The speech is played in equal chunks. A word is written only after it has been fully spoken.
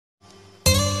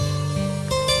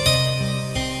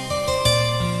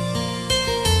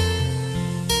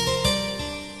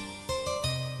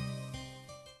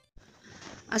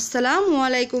আসসালামু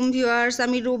আলাইকুম ভিউয়ার্স,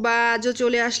 আমি রুবা। আজও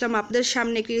চলে আসলাম আপনাদের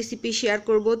সামনে একটি রেসিপি শেয়ার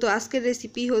করব। তো আজকের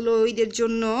রেসিপি হলো ঈদের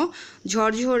জন্য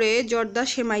ঝরঝরে জর্দা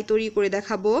সেমাই তৈরি করে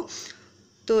দেখাবো।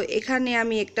 তো এখানে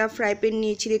আমি একটা ফ্রাই প্যান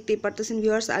নিয়েছি, দেখতেই পারতেছেন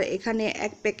ভিউয়ার্স, আর এখানে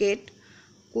এক প্যাকেট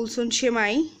কুলসন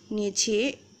সেমাই নিয়েছি।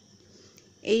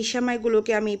 এই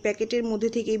সেমাইগুলোকে আমি প্যাকেটের মধ্যে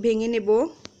থেকে ভেঙে নেব,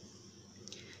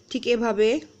 ঠিক এভাবে।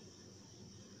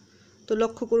 তো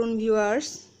লক্ষ্য করুন ভিউয়ার্স,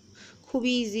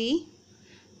 খুবই ইজি,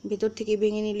 ভেতর থেকে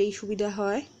ভেঙে নিলেই সুবিধা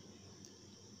হয়।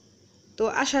 তো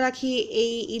আশা রাখি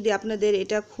এই ঈদে আপনাদের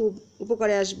এটা খুব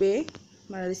উপকারে আসবে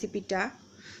আমার রেসিপিটা।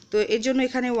 তো এর জন্য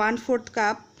এখানে 1/4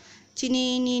 কাপ চিনি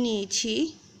নিয়ে নিয়েছি।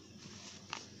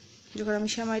 যখন আমি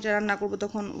সেমাইটা রান্না করব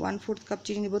তখন 1/4 কাপ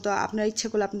চিনি নিব। তো আপনার ইচ্ছা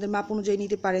করলে আপনাদের মাপ অনুযায়ী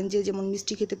নিতে পারেন, যে যেমন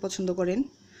মিষ্টি খেতে পছন্দ করেন।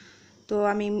 তো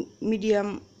আমি মিডিয়াম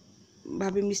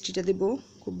ভাবে মিষ্টিটা দেব,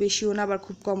 খুব বেশিও না আবার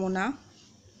খুব কমও না।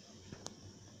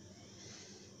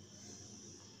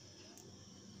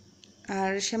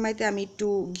 আর সেমাইতে আমি একটু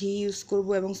ঘি ইউজ করব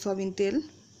এবং সয়াবিন তেল।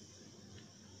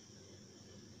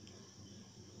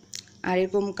 আর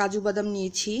এরকম কাজু বাদাম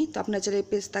নিয়েছি। তো আপনারা চাইলে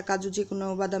পেস্তা, কাজু যে কোনো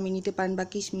বাদামই নিতে পারেন বা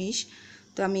কিশমিশ।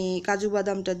 তো আমি কাজু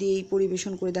বাদামটা দিয়েই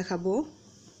পরিবেশন করে দেখাবো।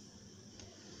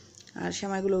 আর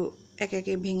সেমাইগুলো একে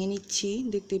একে ভেঙে নিচ্ছি,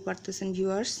 দেখতেই পারতেছেন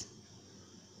ভিউয়ার্স।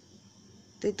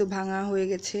 তো এই তো ভাঙা হয়ে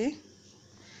গেছে।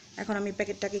 এখন আমি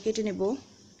প্যাকেটটাকে কেটে নেব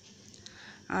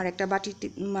আর একটা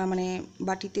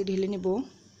বাটিতে ঢেলে নেব।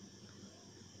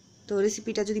 তো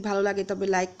রেসিপিটা যদি ভালো লাগে তবে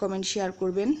লাইক, কমেন্ট, শেয়ার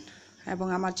করবেন এবং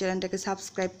আমার চ্যানেলটাকে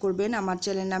সাবস্ক্রাইব করবেন। আমার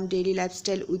চ্যানেলের নাম ডেইলি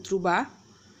লাইফস্টাইল উইথ রুবা।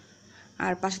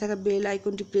 আর পাশে থাকা বেল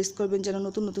আইকনটি প্রেস করবেন যেন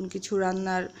নতুন নতুন কিছু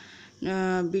রান্নার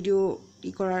ভিডিও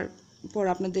করার পর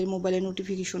আপনাদের মোবাইলে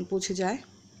নোটিফিকেশন পৌঁছে যায়।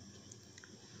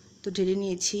 তো ঢেলে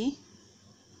নিয়েছি।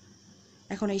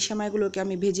 এখন এই সেমাইগুলোকে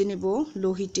আমি ভেজে নেব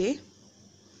লো হিটে,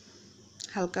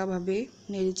 হালকাভাবে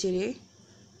নেড়ে চেড়ে।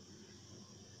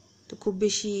 তো খুব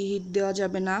বেশি হিট দেওয়া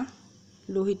যাবে না,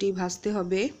 লো হিটেই ভাজতে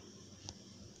হবে।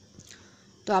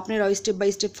 তো আপনারা স্টেপ বাই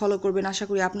স্টেপ ফলো করবেন। আশা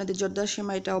করি আপনাদের জর্দার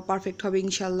সেমাইটাও পারফেক্ট হবে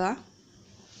ইনশাল্লাহ।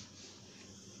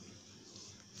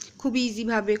 খুবই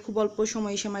ইজিভাবে খুব অল্প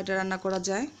সময়ে সেমাইটা রান্না করা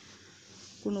যায়,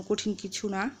 কোনো কঠিন কিছু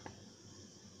না।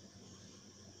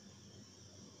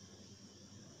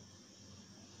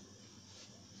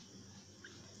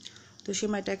 তো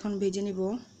সেমাইটা এখন ভেজে নিব।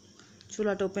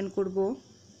 চুলাটা ওপেন করব।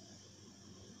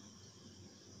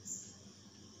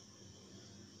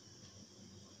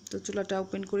 তো চুলাটা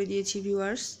ওপেন করে দিয়েছি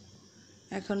ভিউয়ার্স।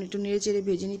 এখন একটু নেড়ে চেড়ে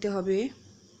ভেজে নিতে হবে।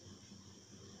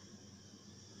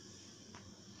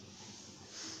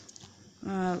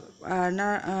 আর না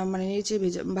নেড়ে চেড়ে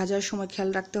ভাজার সময় খেয়াল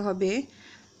রাখতে হবে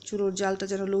চুলোর জালটা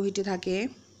যেন লো হিটে থাকে।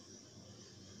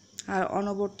 আর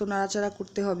অনবরত নাড়াচাড়া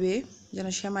করতে হবে যেন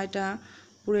সেমাইটা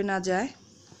পুড়ে না যায়।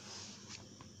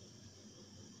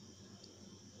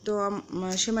 তো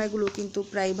সেমাইগুলো কিন্তু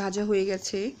প্রায় ভাজা হয়ে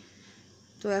গেছে।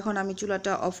 তো এখন আমি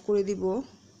চুলাটা অফ করে দিব।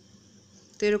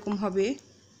 তো এরকম হবে।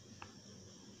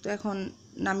 তো এখন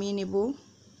নামিয়ে নেব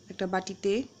একটা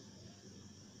বাটিতে।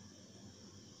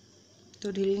 তো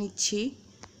ঢেলে নিচ্ছি।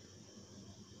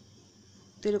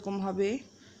 তো এরকম হবে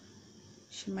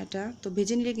সেমাইটা। তো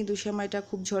ভেজে নিলে কিন্তু সেমাইটা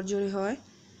খুব ঝরঝরে হয়।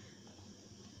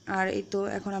 আর এই তো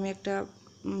এখন আমি একটা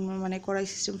কড়াই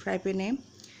সিস্টেম ফ্রাই প্যানে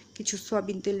কিছু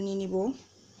সয়াবিন তেল নিয়ে নিব।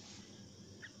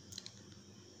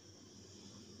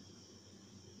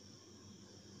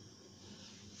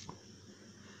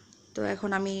 তো এখন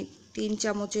আমি 3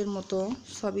 চামচের মতো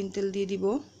সয়াবিন তেল দিয়ে দিব।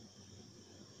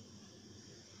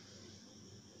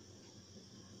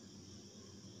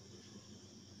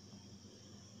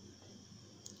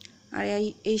 আর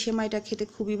এই সেমাইটা খেতে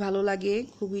খুবই ভালো লাগে,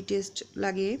 খুবই টেস্ট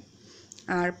লাগে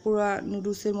আর পুরা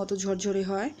নুডলসের মতো ঝরঝরে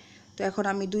হয়। তো এখন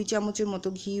আমি 2 চামচের মতো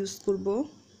ঘি ইউজ করব,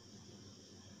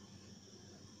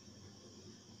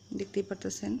 দেখতেই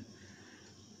পারতেছেন।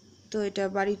 তো এটা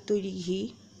বাড়ির তৈরি ঘি,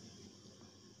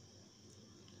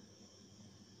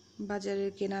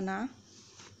 বাজারের কেনা না।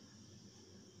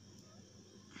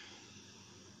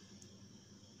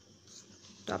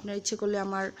 তো আপনার ইচ্ছে করলে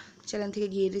আমার চ্যানেল থেকে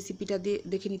ঘিয়ের রেসিপিটা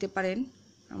দেখে নিতে পারেন।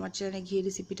 আমার চ্যানেলে ঘিয়ের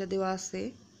রেসিপিটা দেওয়া আছে,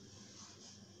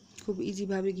 খুব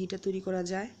ইজিভাবে ঘিটা তৈরি করা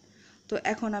যায়। তো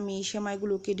এখন আমি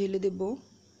সেমাইগুলোকে ঢেলে দেব।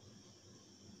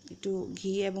 একটু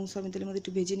ঘি এবং সয়াবিন তেলের মধ্যে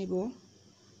একটু ভেজে নিব।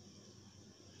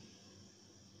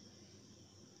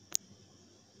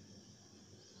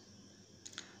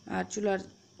 আর চুলার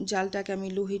জালটাকে আমি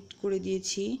লো হিট করে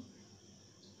দিয়েছি।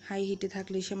 হাই হিটে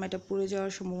থাকলে সেমাইটা পুড়ে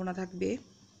যাওয়ার সম্ভাবনা থাকবে।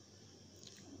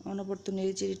 অনবরত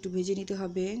নেড়ে চেড়ে একটু ভেজে নিতে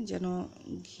হবে যেন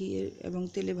ঘি এবং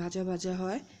তেলে ভাজা ভাজা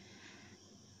হয়।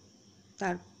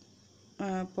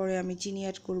 তারপরে আমি চিনি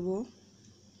অ্যাড করব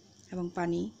এবং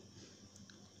পানি।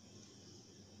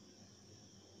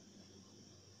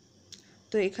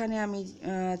 তো এখানে আমি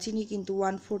চিনি কিন্তু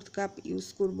 1/4 কাপ ইউজ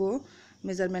করব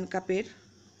মেজারমেন্ট কাপের,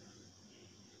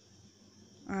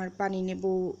 আর পানি নেব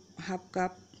 1/2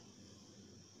 কাপ।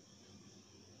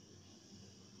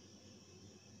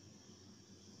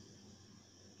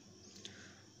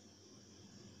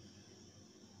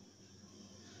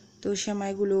 তো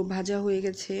সেমাইগুলো ভাজা হয়ে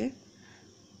গেছে,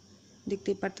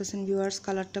 দেখতেই পারতেছেন ভিউয়ার্স,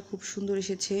 কালারটা খুব সুন্দর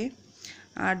এসেছে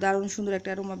আর দারুণ সুন্দর একটা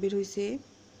অ্যারোমা বের হয়েছে,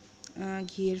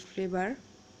 ঘিয়ের ফ্লেভার,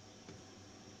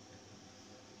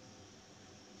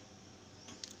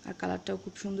 আর কালারটাও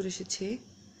খুব সুন্দর এসেছে।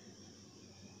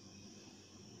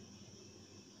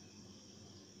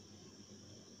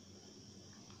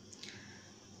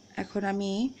 এখন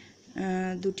আমি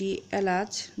 2টি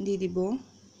এলাচ দিয়ে দিব।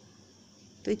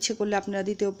 তো ইচ্ছে করলে আপনারা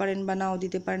দিতেও পারেন বা নাও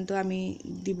দিতে পারেন, তো আমি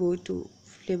দিব একটু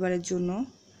ফ্লেভারের জন্য।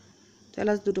 তো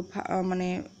এলাচ দুটো মানে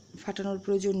ফাটানোর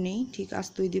প্রয়োজন নেই, ঠিক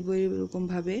আস্তই দিব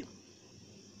এরকমভাবে।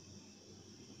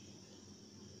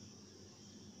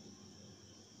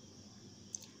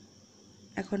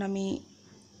 এখন আমি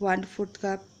 1/4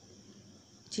 কাপ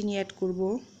চিনি অ্যাড করব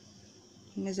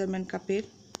মেজারমেন্ট কাপের,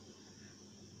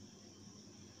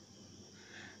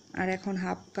 আর এখন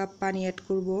 1/2 কাপ পানি অ্যাড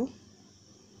করব।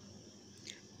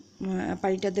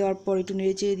 পানিটা দেওয়ার পর একটু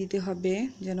নেড়েচেড়ে দিতে হবে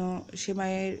যেন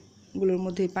সেমাইয়ের গুলোর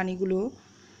মধ্যে পানিগুলো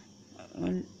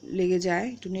লেগে যায়,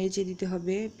 একটু নেড়েচেড়ে দিতে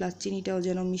হবে, প্লাস চিনিটাও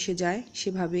যেন মিশে যায়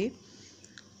সেভাবে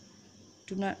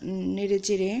একটু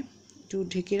নেড়েচেড়ে একটু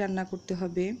ঢেকে রান্না করতে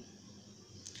হবে।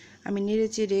 আমি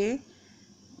নেড়েচেড়ে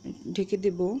ঢেকে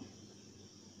দেব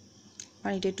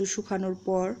পানিটা একটু শুকানোর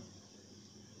পর।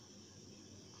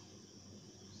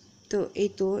 তো এই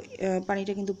তো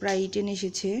পানিটা কিন্তু প্রায় টেনে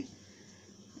এসেছে,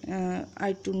 আর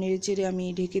একটু নেড়েচেড়ে আমি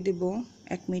ঢেকে দেব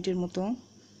 1 মিনিটের মতো।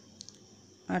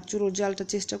 আর চুলোর জালটা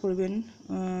চেষ্টা করবেন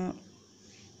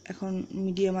এখন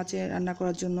মিডিয়াম আঁচে রান্না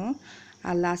করার জন্য,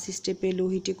 আর লাস্ট স্টেপে লো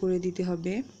হিটে করে দিতে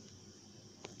হবে।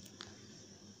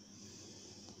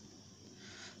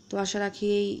 তো আশা রাখি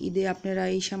এই ঈদে আপনারা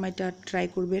এই সেমাইটা ট্রাই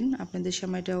করবেন, আপনাদের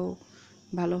সেমাইটাও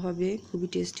ভালো হবে, খুবই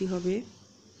টেস্টি হবে।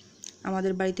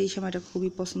 আমাদের বাড়িতে এই সেমাইটা খুবই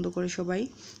পছন্দ করে সবাই।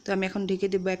 তো আমি এখন ঢেকে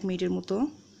দেবো 1 মিনিটের মতো,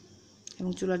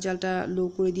 এবং চুলার জালটা লো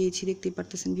করে দিয়েছি, দেখতেই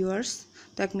পারতেছেন ভিউয়ার্স।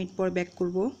 তো 1 মিনিট পর ব্যাক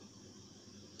করব।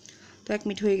 তো 1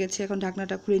 মিনিট হয়ে গেছে, এখন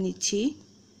ঢাকনাটা খুলে নিচ্ছি।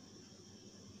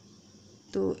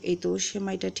 তো এই তো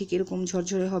সেমাইটা ঠিক এরকম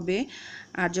ঝরঝরে হবে,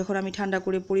 আর যখন আমি ঠান্ডা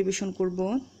করে পরিবেশন করব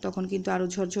তখন কিন্তু আরও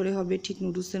ঝরঝরে হবে, ঠিক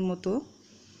নুডলসের মতো।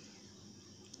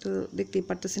 তো দেখতেই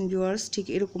পারতেছেন ভিউয়ার্স, ঠিক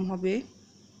এরকম হবে।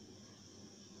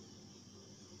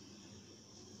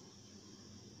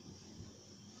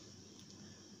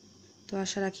 তো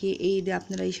আশা রাখি এই ঈদে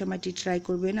আপনারা এই সেমাইটি ট্রাই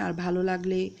করবেন, আর ভালো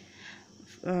লাগলে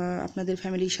আপনাদের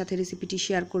ফ্যামিলির সাথে রেসিপিটি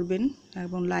শেয়ার করবেন,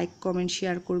 এবং লাইক কমেন্ট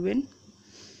শেয়ার করবেন,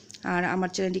 আর আমার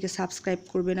চ্যানেলটিকে সাবস্ক্রাইব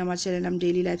করবেন। আমার চ্যানেল নাম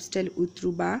ডেইলি লাইফস্টাইল উইথ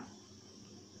রুবা।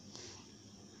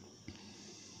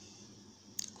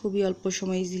 খুবই অল্প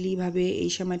সময় ইজিলি ভাবে এই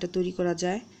সেমাইটা তৈরি করা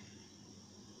যায়।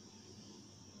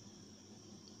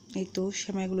 এই তো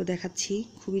সেমাইগুলো দেখাচ্ছি,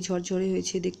 খুবই ঝরঝরে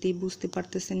হয়েছে, দেখতেই বুঝতে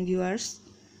পারতেছেন ভিউয়ার্স,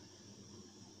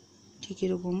 ঠিক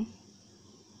এরকম।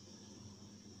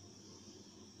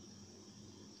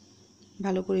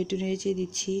 ভালো করে একটু নেড়েচেড়ে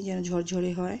দিচ্ছি যেন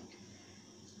ঝরঝরে হয়।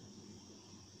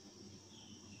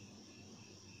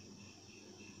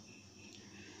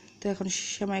 তো এখন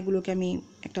সেমাইগুলোকে আমি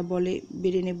একটা বলে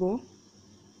বেড়ে নেব,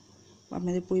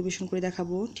 আপনাদের পরিবেশন করে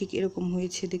দেখাবো, ঠিক এরকম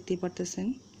হয়েছে, দেখতেই পারতেছেন।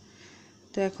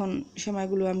 তো এখন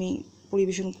সেমাইগুলো আমি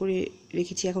পরিবেশন করে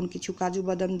রেখেছি, এখন কিছু কাজু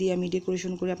বাদাম দিয়ে আমি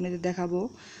ডেকোরেশন করে আপনাদের দেখাবো।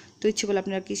 তো ইচ্ছে করলে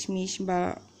আপনারা কিশমিশ বা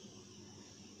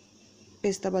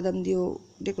পেস্তা বাদাম দিয়েও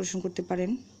ডেকোরেশন করতে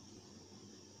পারেন।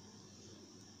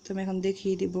 তো আমি এখন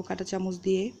দেখিয়ে দেব কাঁটা চামচ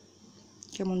দিয়ে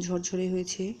কেমন ঝরঝরে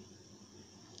হয়েছে।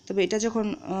 তবে এটা যখন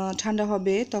ঠান্ডা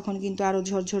হবে তখন কিন্তু আরও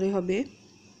ঝরঝরে হবে।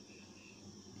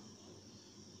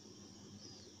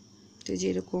 তো যে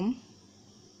এরকম,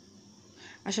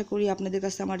 আশা করি আপনাদের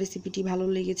কাছে আমার রেসিপিটি ভালো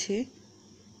লেগেছে।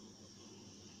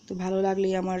 তো ভালো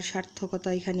লাগলেই আমার সার্থকতা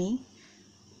এখানেই।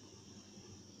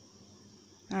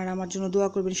 আর আমার জন্য দোয়া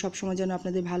করবেন সবসময়, যেন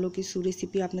আপনাদের ভালো কিছু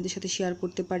রেসিপি আপনাদের সাথে শেয়ার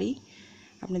করতে পারি,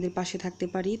 আপনাদের পাশে থাকতে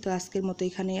পারি। তো আজকের মতো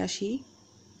এখানেই আসি,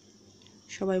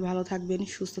 সবাই ভালো থাকবেন,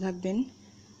 সুস্থ থাকবেন,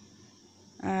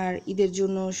 আর ঈদের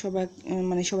জন্য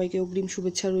সবাইকে অগ্রিম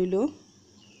শুভেচ্ছা রইল।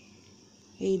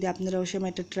 এই ঈদে আপনারাও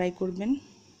সেমাইটা ট্রাই করবেন,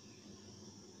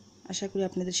 আশা করি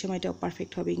আপনাদের সেমাইটাও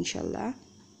পারফেক্ট হবে ইনশাল্লাহ।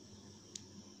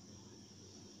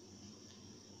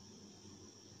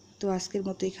 তো আজকের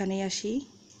মতো এখানেই আসি,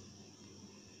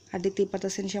 আর দেখতেই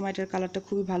পাচ্ছেন সেমাইটার কালারটা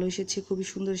খুবই ভালো এসেছে, খুবই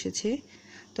সুন্দর এসেছে।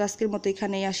 তো আজকের মতো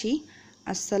এখানেই আসি।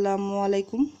 আসসালামু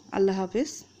আলাইকুম, আল্লাহ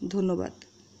হাফেজ, ধন্যবাদ।